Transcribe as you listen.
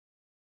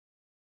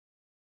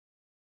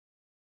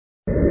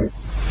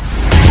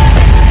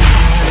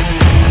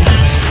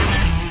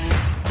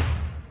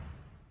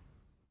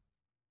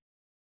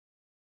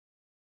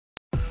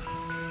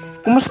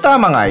Kumusta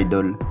mga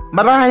idol?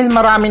 Marahil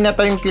marami na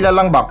tayong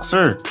kilalang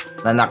boxer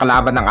na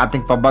nakalaban ng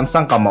ating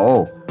pabansang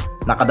kamao.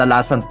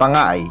 Nakadalasan pa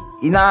nga ay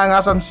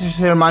inaangasan si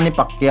Sir Manny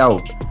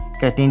Pacquiao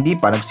kahit hindi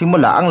pa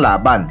nagsimula ang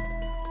laban.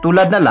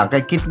 Tulad na lang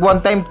kay Kit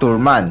one-time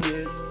Tourman.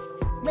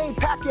 Made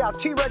Pacquiao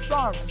T-Rex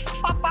arms.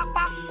 Pop, pop,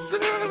 pop.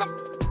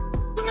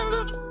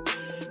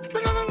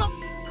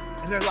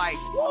 And they're like,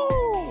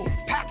 woo!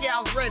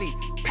 Pacquiao's ready.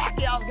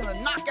 Pacquiao's gonna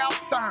knock out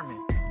Thurman.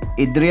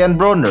 Adrian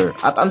Broner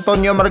at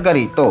Antonio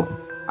Margarito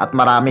at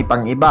marami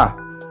pang iba.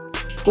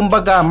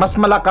 Kumbaga mas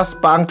malakas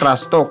pa ang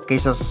trash talk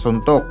kaysa sa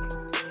suntok.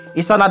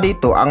 Isa na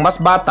dito ang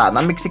mas bata na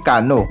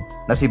Meksikano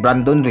na si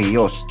Brandon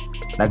Rios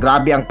na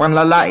grabe ang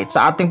panlalait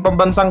sa ating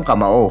pambansang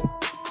kamao.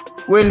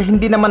 Well,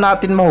 hindi naman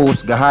natin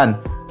mahuhusgahan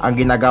ang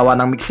ginagawa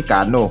ng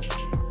Meksikano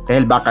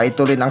dahil baka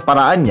ito rin ang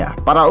paraan niya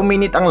para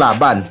uminit ang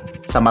laban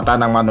sa mata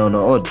ng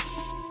manonood.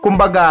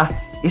 Kumbaga,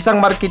 isang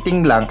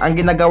marketing lang ang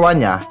ginagawa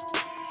niya,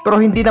 pero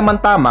hindi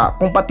naman tama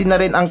kung pati na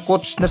rin ang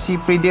coach na si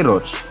Freddie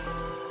ROACH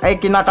ay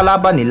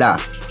kinakalaban nila.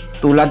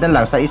 Tulad na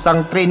lang sa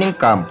isang training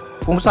camp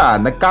kung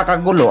saan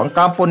nagkakagulo ang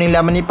kampo ni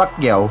Manny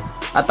Pacquiao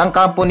at ang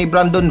kampo ni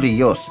Brandon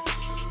Rios.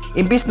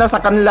 Imbis na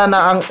sa kanila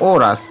na ang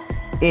oras,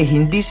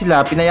 hindi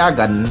sila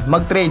pinayagan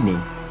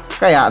mag-training,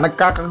 kaya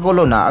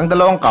nagkakagulo na ang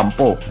dalawang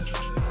kampo.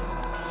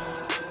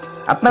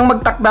 At nang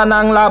magtakda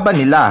na ang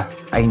laban nila,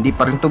 ay hindi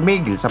pa rin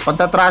tumigil sa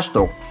pagtatrash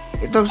talk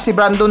itong si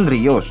Brandon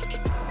Rios.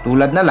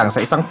 Tulad na lang sa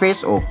isang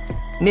face-off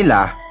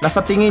nila na sa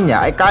tingin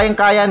niya ay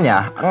kayang-kaya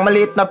niya ang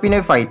maliit na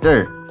Pinoy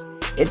fighter.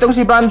 Itong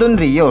si Brandon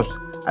Rios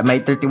ay may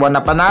 31 na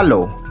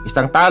panalo,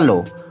 isang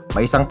talo,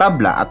 may isang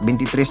tabla at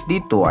 23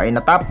 dito ay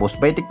natapos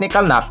by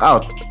technical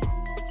knockout.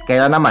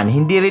 Kaya naman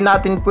hindi rin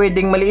natin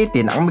pwedeng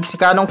maliitin ang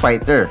Meksikanong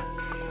fighter.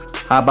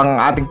 Habang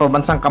ang ating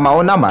pambansang kamao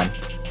naman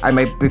ay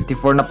may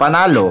 54 na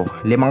panalo,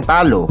 5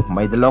 talo,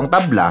 may 2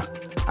 tabla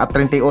at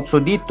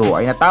 38 dito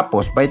ay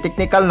natapos by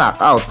technical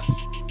knockout.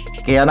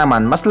 Kaya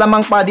naman mas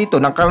lamang pa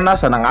dito ng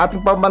karanasan ng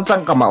ating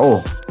pambansang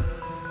kamao.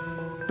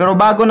 Pero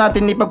bago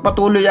natin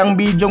ipagpatuloy ang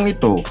bidyong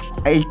ito,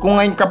 ay kung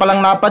ngayon ka palang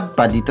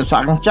napadpad dito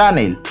sa aking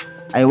channel,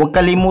 ay huwag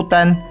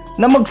kalimutan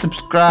na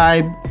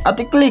mag-subscribe at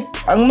i-click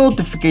ang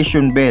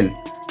notification bell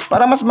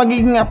para mas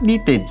magiging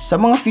updated sa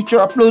mga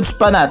future uploads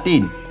pa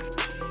natin.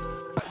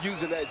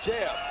 Using that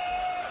jab,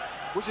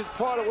 which is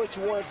part of what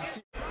you wanted to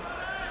see.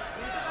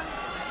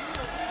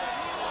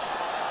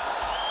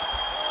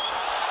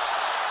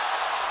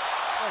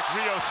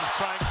 Rios is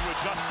trying to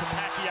adjust to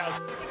Pacquiao's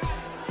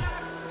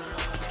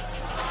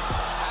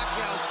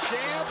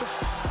jab,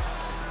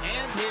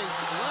 and his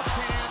left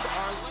hand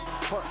are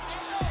punch.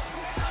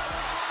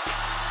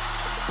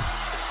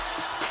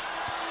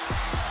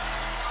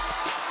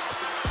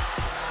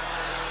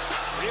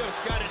 Rios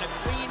got in a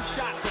clean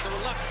shot to the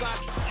left side.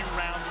 A few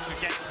rounds to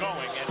get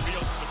going, and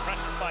Rios is a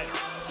pressure fighter.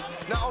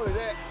 Not only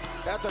that,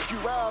 after a few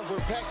rounds, when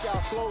Pacquiao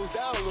slows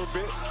down a little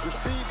bit, the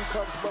speed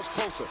becomes much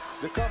closer.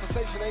 The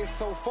conversation ain't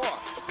so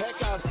far.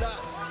 Pacquiao's not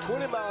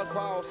 20 miles per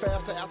hour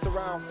faster after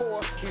round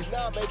 4. He's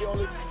now maybe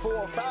only 4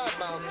 or 5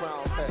 miles per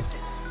hour faster.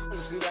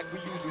 Like we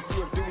usually see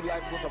him do,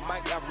 like with a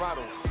Mike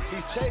Alvarado.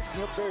 He's chasing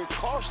him very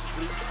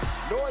cautiously,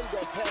 knowing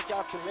that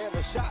Pacquiao can land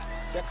a shot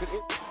that could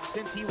end.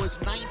 Since he was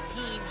 19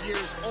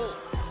 years old,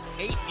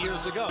 8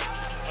 years ago.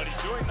 But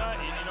he's doing that,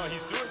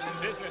 he's doing some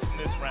business in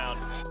this round.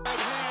 Right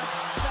hand,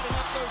 setting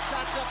up those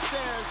shots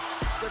upstairs.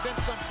 There have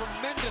been some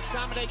tremendous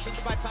combinations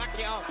by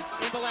Pacquiao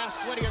in the last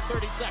 20 or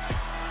 30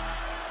 seconds.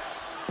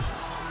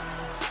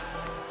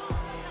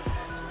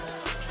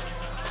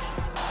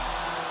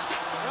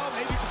 Well,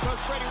 maybe because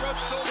Freddie Roach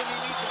told him he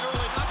needs an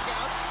early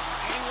knockout,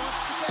 and he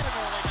wants to get an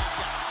early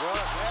knockout.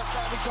 Well, last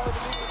time he told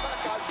him he needed a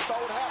knockout, you saw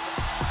what happened.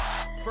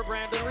 For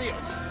Brandon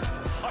Rios.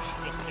 Hush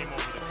just came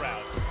over the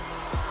crowd.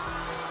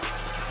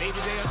 Maybe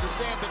they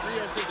understand that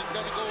Rios isn't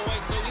going to go away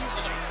so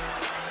easily.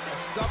 A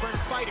stubborn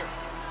fighter.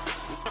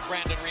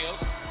 Brandon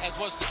Rios, as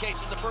was the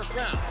case in the first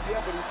round. Yeah,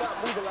 but he's not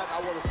moving like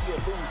I want to see him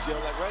move, Jim.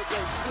 Like right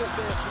there, he's still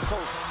staying too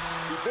close.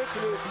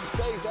 Eventually, if he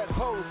stays that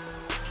close,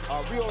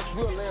 Rios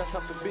will land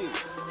something big.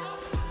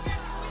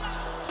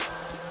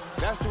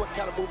 That's what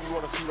kind of move you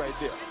want to see right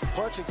there.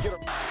 Punch and get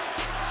him.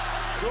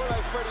 Do it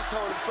like Freddie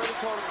told him. Freddie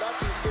told him not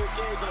to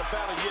engage in a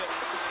battle yet.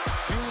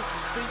 Use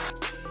his feet.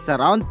 Sa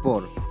round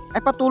 4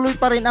 ay patuloy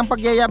pa rin ang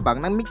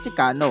pagyayabang ng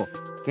Meksikano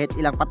kahit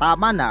ilang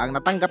patama na ang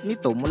natanggap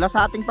nito mula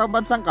sa ating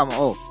pambansang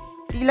kamao.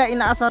 Tila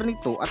inaasar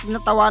nito at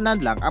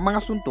tinatawanan lang ang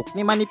mga suntok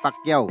ni Manny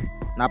Pacquiao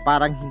na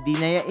parang hindi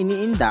niya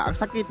iniinda ang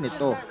sakit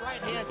nito.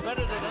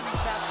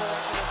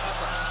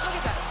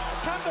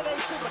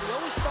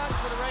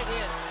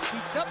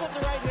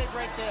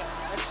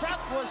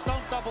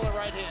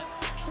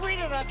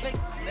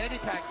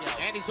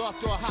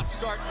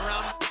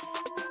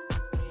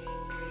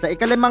 Sa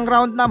ikalimang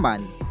round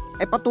naman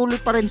ay patuloy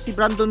pa rin si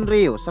Brandon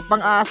Rios sa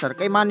pang-aasar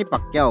kay Manny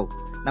Pacquiao.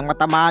 Nang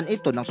matamaan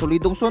ito ng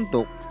solidong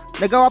suntok,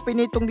 nagawa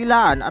pinitong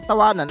dilaan at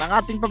tawanan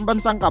ang ating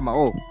pambansang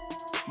kamao.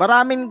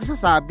 Maraming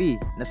nagsasabi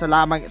na sa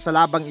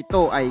labang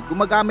ito ay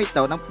gumagamit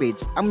daw ng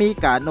page ang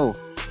Mexicano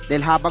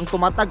dahil habang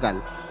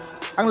tumatagal,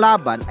 ang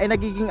laban ay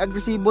nagiging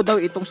agresibo daw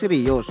itong si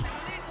Rios.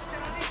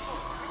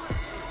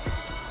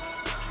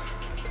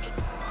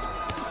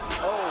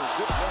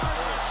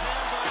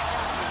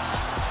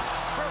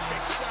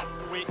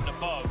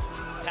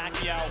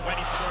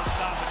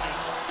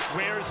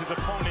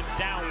 opponent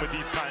down with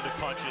these kind of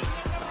punches.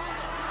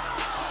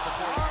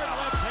 Hard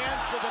left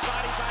hands to the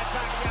body by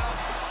Pacquiao.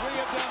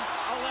 3 of them,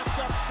 a left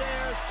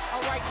upstairs, a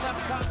right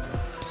left cut.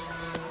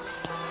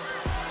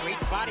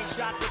 Great body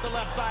shot with the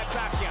left by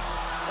Pacquiao.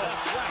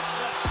 Left, right,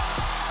 left.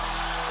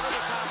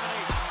 Further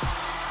combination.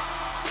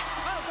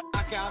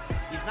 Knockout.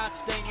 He's not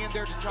staying in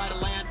there to try to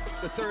land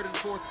the 3rd and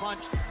 4th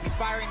punch. He's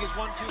firing his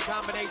 1-2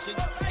 combinations,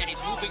 and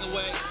he's moving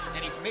away,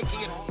 and he's making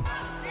it home.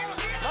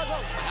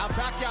 Now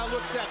Pacquiao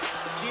looks at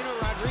Gino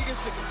Rodriguez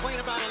to complain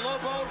about a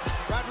Lobo.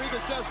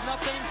 Rodriguez does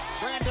nothing.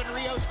 Brandon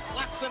Rios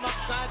whacks him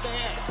upside the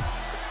head.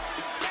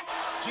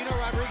 Gino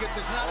Rodriguez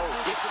has not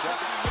moved his yet.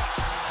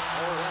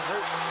 Oh, that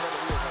hurt.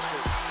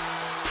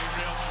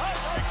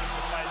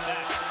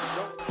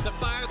 To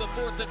fire the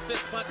 4th and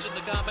 5th punch in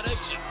the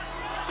combination.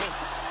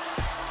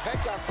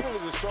 Pacquiao clearly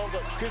the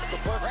stronger, crisper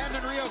punch.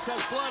 Brandon Rios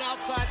has blood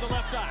outside the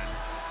left eye.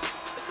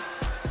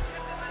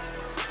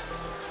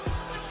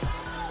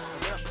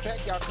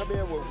 Pacquiao come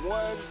in with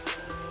 1,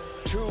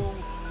 2,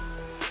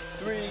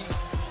 3,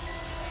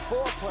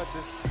 4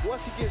 punches.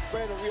 Once he gets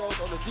Brandon Rios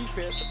on the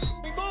defense,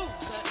 He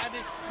moves. I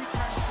mean, he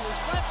turns to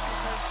his left, he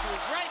turns to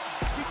his right.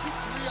 He keeps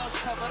Rios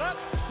covered up.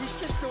 He's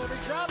just doing a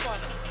job on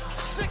him.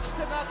 6-0,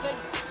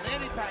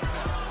 Manny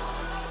Pacquiao.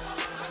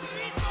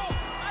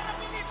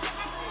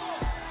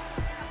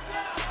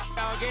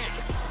 Now again.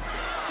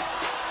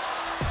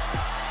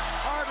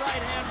 Hard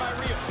right hand by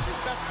Rios. His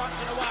best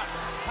punch in a while.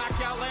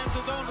 Pacquiao lands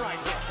his own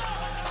right hook.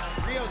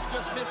 Rios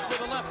just missed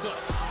with a left hook.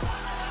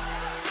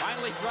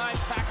 Finally drives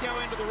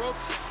Pacquiao into the ropes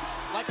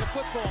like a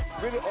football.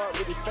 really aren't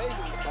really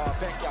facing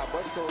Pacquiao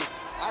much, so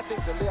I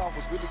think the layoff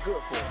was really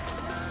good for him.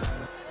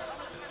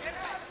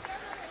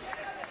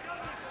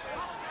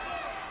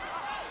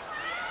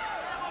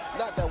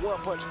 Not that one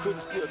punch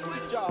couldn't still do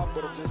the job,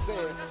 but I'm just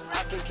saying,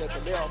 I think that the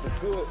layoff is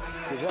good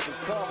to help his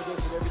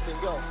confidence and everything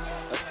else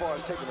as far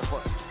as taking a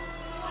punch.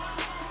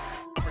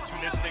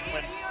 Opportunistic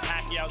when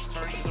Pacquiao's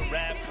turned to the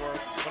ref or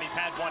when he's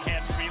had one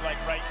hand free like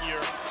right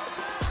here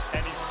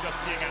and he's just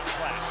being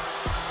outclassed.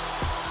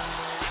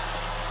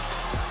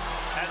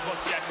 As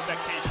was the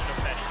expectation of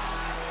many.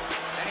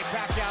 Manny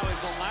Pacquiao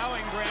is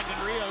allowing Brandon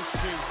Rios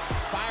to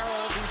fire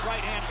all of these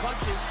right hand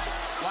punches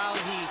while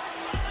he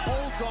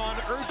holds on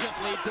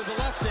urgently to the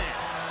left hand.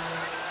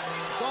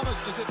 It's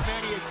almost as if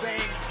Manny is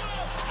saying,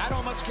 I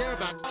don't much care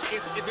about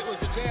it. If it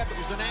was a jab, it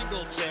was an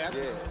angled jab.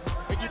 Yeah.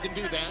 But you can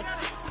do that.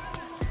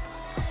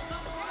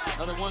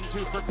 Another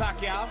 1-2 for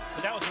Pacquiao.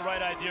 But that was the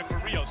right idea for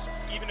Rios.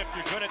 Even if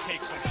you're going to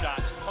take some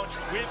shots, punch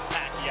with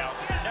Pacquiao.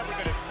 You're never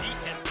going to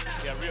beat him.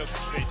 Yeah, Rios'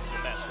 face is a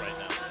mess right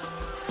now.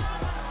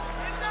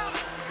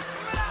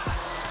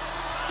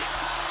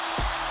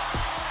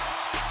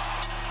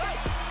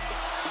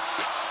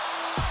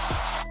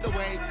 The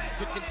way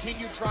to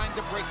continue trying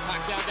to break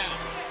Pacquiao down.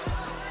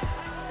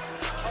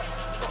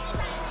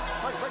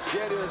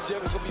 Yeah, it is,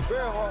 Jim. It's going to be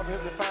very hard for him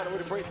to find a way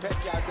to break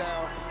Pacquiao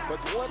down.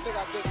 But the one thing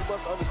I think we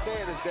must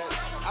understand is that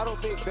I don't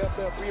think Bam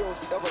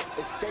Rios ever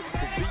expected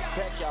to beat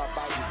Pacquiao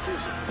by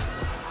decision.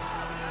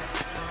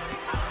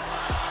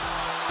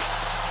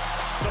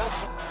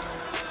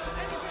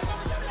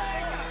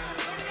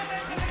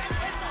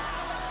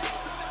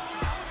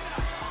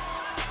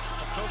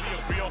 Until the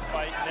real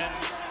fight, and then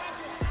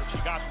which he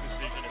got the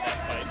decision in that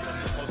fight, but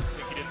most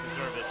think he didn't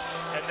deserve it.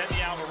 And then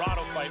the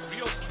Alvarado fight,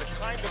 Rios is the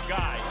kind of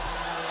guy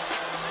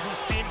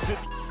who seemed to,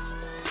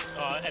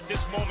 at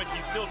this moment,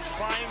 he's still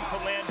trying to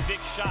land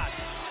big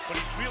shots, but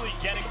he's really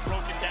getting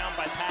broken down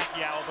by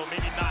Pacquiao, although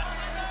maybe not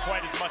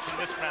quite as much in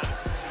this round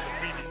as in the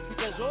previous. He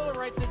does all the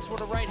right things with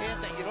a right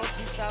hand that you don't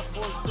see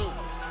southpaws do.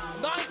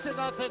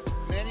 9-0,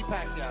 Manny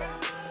Pacquiao.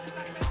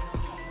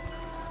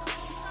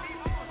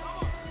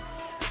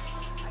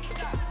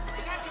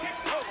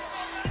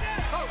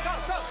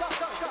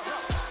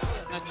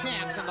 A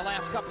chance in the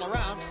last couple of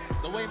rounds.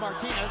 The way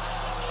Martinez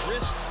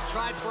risked,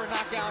 tried for a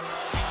knockout,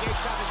 and gave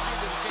Chavez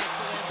Jr. the chance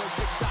to land those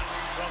big shots.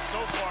 Well,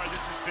 so far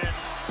this has been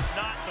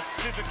not the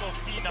physical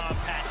phenom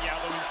Pacquiao,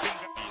 though he's been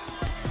good.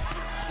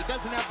 He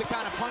doesn't have the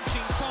kind of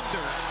punching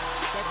thunder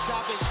that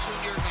Chavez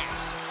Jr.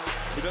 has.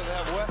 He doesn't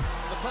have what?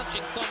 The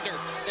punching thunder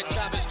that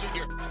Chavez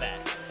Jr. That.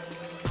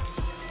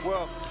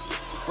 Well,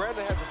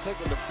 Brandon hasn't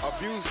taken the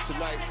abuse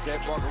tonight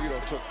that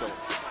Margarito took, though.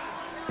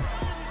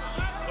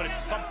 But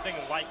it's something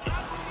like it.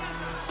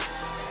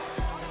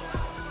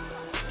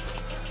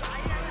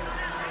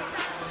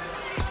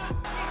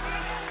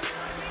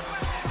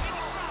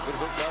 Good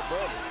hook by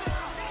Brandon.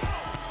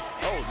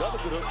 Oh, another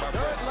good hook by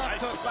Third Brandon.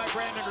 left hook by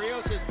Brandon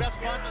Rios, his best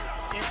punch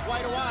in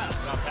quite a while.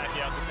 Got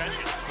Pacquiao's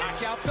attention.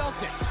 Pacquiao felt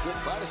it. Good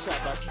body shot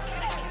by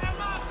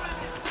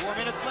 4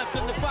 minutes left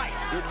in the fight.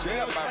 Good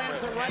jab Rios by lands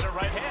the Brandon. And a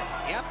right hand.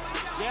 Yep,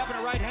 jab and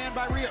a right hand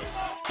by Rios.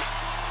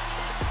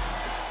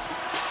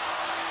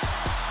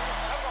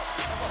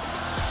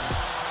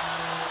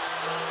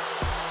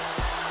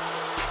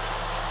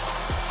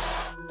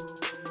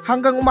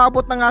 Hanggang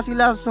umabot na nga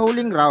sila sa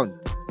huling round,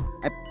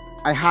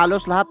 ay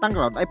halos lahat ng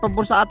round ay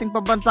pabor sa ating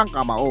pambansang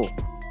kamao.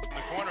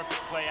 The corner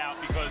could play out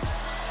because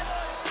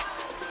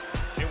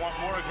they want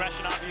more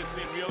aggression,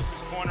 obviously, in Rios'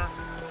 corner.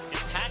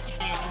 In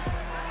Pacquiao,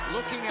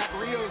 looking at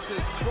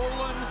Rios'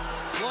 swollen,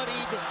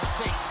 bloodied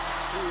face.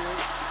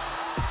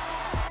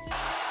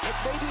 But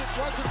maybe it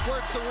wasn't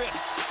worth the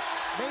risk.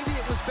 Maybe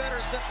it was better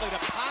simply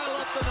to pile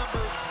up the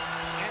numbers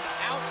and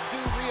outdo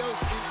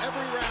Rios in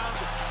every round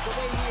the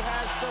way he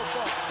has so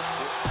far.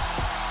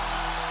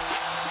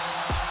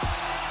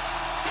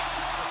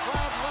 The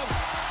crowd loves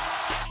it.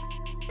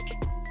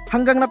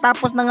 Hanggang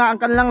natapos na nga ang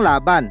kanilang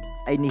laban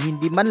ay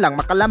hindi man lang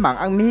makalamang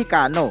ang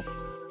Mexicano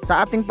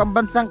sa ating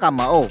pambansang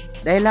kamao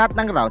dahil lahat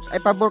ng rounds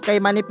ay pabor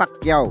kay Manny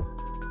Pacquiao.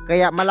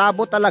 Kaya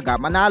malabo talaga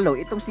manalo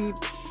itong si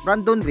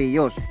Brandon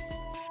Rios.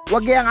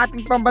 Wagi ang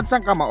ating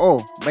pambansang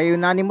kamao by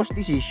unanimous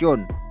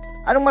decision.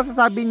 Anong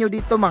masasabi nyo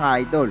dito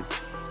mga idol?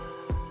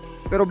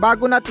 Pero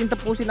bago natin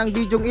tapusin ang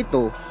bidyong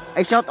ito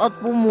ay shoutout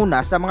po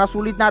muna sa mga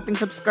sulit nating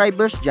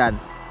subscribers dyan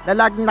na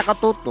laging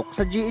nakatutok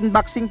sa GN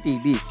Boxing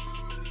TV.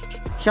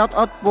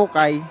 Shoutout po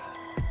kay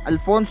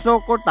Alfonso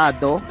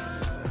Cortado,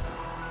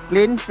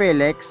 Clint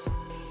Felix,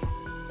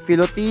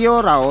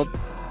 Filotio Raut,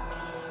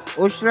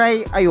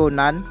 Ushray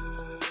Ayonan,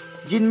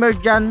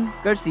 Jinmerjan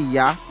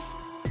Garcia,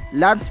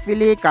 Lance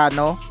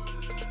Filicano,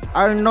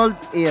 Arnold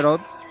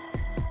Erot,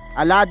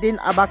 Aladin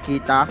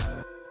Abakita,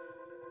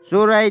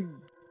 Suraid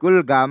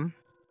Gulgam,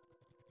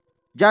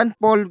 John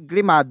Paul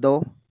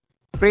Grimado,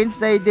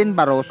 Prince Aiden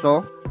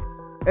Barroso,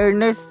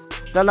 Ernest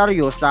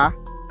Salariosa,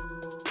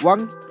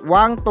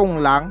 Wang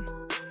Tonglang,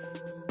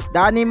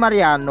 Danny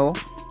Mariano,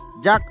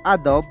 Jack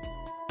Adob,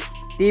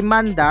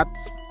 Timan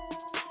Dats,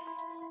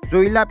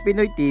 Zoila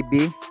Pinoy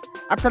TV,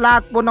 at sa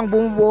lahat po ng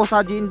bumubuo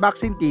sa GN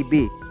Boxing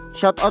TV.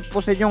 Shoutout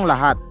po sa inyong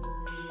lahat.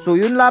 So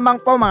yun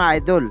lamang po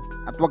mga idol,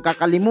 at huwag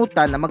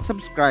kakalimutan na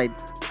mag-subscribe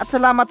at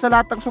salamat sa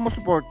lahat ng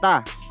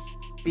sumusuporta.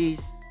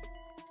 Peace.